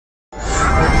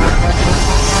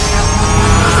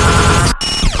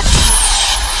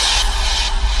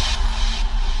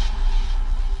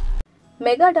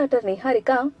Mega daughter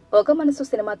Niharika ఒక మనసు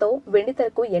సినిమాతో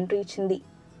వెండితెరకు ఎంట్రీ ఇచ్చింది.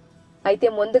 అయితే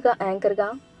ముందుగా యాంకర్గా,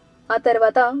 ఆ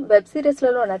తర్వాత వెబ్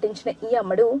సిరీస్లలో నటించిన ఈ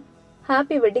అమ్మడు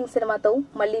హ్యాపీ వెడ్డింగ్ సినిమాతో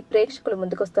మళ్లీ ప్రేక్షకుల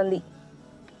ముందుకొస్తుంది.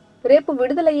 రేపు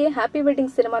విడుదలయ్యే హ్యాపీ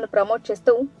వెడ్డింగ్ సినిమాను ప్రమోట్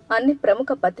చేస్తూ అన్ని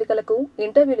ప్రముఖ పత్రికలకు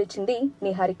ఇంటర్వ్యూలు ఇచ్చింది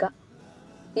నిహారిక.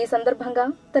 ఈ సందర్భంగా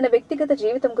తన వ్యక్తిగత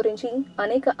జీవితం గురించి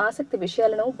అనేక ఆసక్తి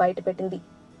విషయాలను బయటపెట్టింది.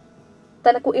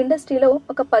 తనకు ఇండస్ట్రీలో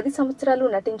ఒక 10 సంవత్సరాలు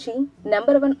నటించి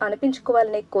నెంబర్ 1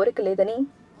 అనిపించుకోవాలనే కోరిక లేదని,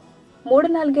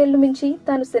 3-4 ఏళ్లు మించి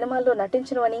తాను సినిమాల్లో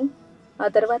నటించను అని, ఆ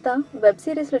తర్వాత వెబ్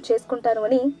సిరీస్లు చేసుకుంటాను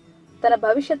అని తన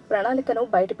భవిష్యత్ ప్రణాళికను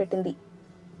బయటపెట్టింది.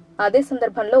 అదే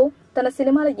సందర్భంలో తన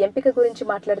సినిమాల ఎంపిక గురించి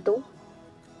మాట్లాడుతూ,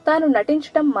 తాను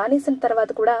నటించడం మానేసిన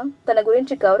తర్వాత కూడా తన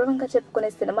గురించి గౌరవంగా చెప్పుకునే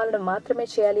సినిమాలను మాత్రమే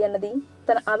చేయాలి అన్నది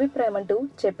తన అభిప్రాయం అంటూ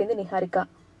చెప్పింది నిహారిక.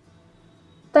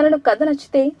 తనను కథ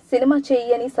నచ్చితే సినిమా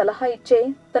చేయి అని సలహా ఇచ్చే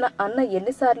తన అన్న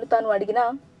ఎన్నిసార్లు తాను అడిగినా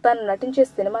తాను నటించే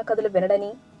సినిమా కథలు వినడని,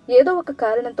 ఏదో ఒక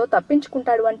కారణంతో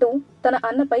తప్పించుకుంటాడు అంటూ తన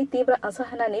అన్నపై తీవ్ర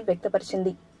అసహనాన్ని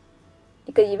వ్యక్తపరిచింది.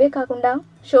 ఇక ఇవే కాకుండా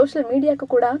సోషల్ మీడియాకు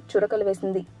కూడా చురకలు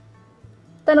వేసింది.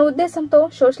 తన ఉద్దేశంతో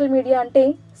సోషల్ మీడియా అంటే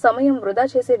సమయం వృధా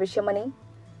చేసే విషయమని,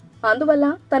 అందువల్ల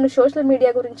తను సోషల్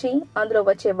మీడియా గురించి, అందులో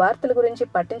వచ్చే వార్తల గురించి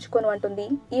పట్టించుకోను అంటుంది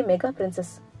ఈ మెగా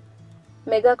ప్రిన్సెస్.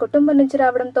 మెగా కుటుంబం నుంచి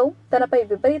రావడంతో తనపై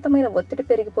విపరీతమైన ఒత్తిడి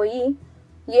పెరిగిపోయి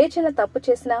ఏ చిన్న తప్పు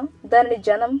చేసినా దానిని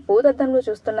జనం భూతద్దంలో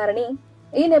చూస్తున్నారని,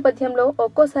 ఈ నేపథ్యంలో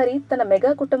ఒక్కోసారి తన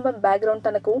మెగా కుటుంబం బ్యాక్గ్రౌండ్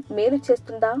తనకు మేలు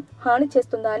చేస్తుందా హాని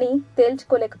చేస్తుందా అని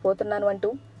తేల్చుకోలేకపోతున్నాను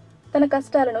అంటూ తన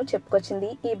కష్టాలను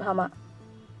చెప్పుకొచ్చింది ఈ భామ.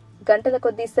 గంటల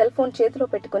కొద్దీ సెల్ ఫోన్ చేతిలో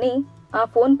పెట్టుకుని ఆ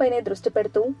ఫోన్ పైనే దృష్టి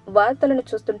పెడుతూ వార్తలను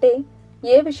చూస్తుంటే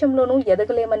ఏ విషయంలోనూ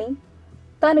ఎదగలేమని,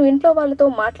 తాను ఇంట్లో వాళ్లతో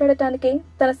మాట్లాడటానికే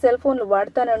తన సెల్ ఫోన్లు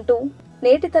వాడతానంటూ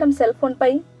నేటి తరం సెల్ ఫోన్ పై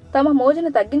తమ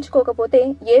మోజును తగ్గించుకోకపోతే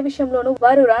ఏ విషయంలోనూ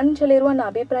వారు రాణించలేరు అన్న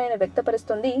అభిప్రాయాన్ని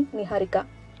వ్యక్తపరుస్తుంది నిహారిక.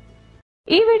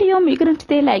 ఈ వీడియో మీకు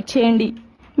నచ్చితే లైక్ చేయండి.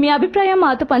 మీ అభిప్రాయం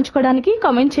మాతో పంచుకోవడానికి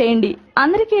కామెంట్ చేయండి.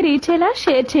 అందరికీ రీచ్ అయ్యేలా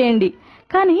షేర్ చేయండి.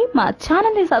 కానీ మా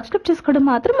ఛానల్ని సబ్స్క్రైబ్ చేసుకోవడం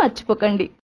మాత్రం మర్చిపోకండి.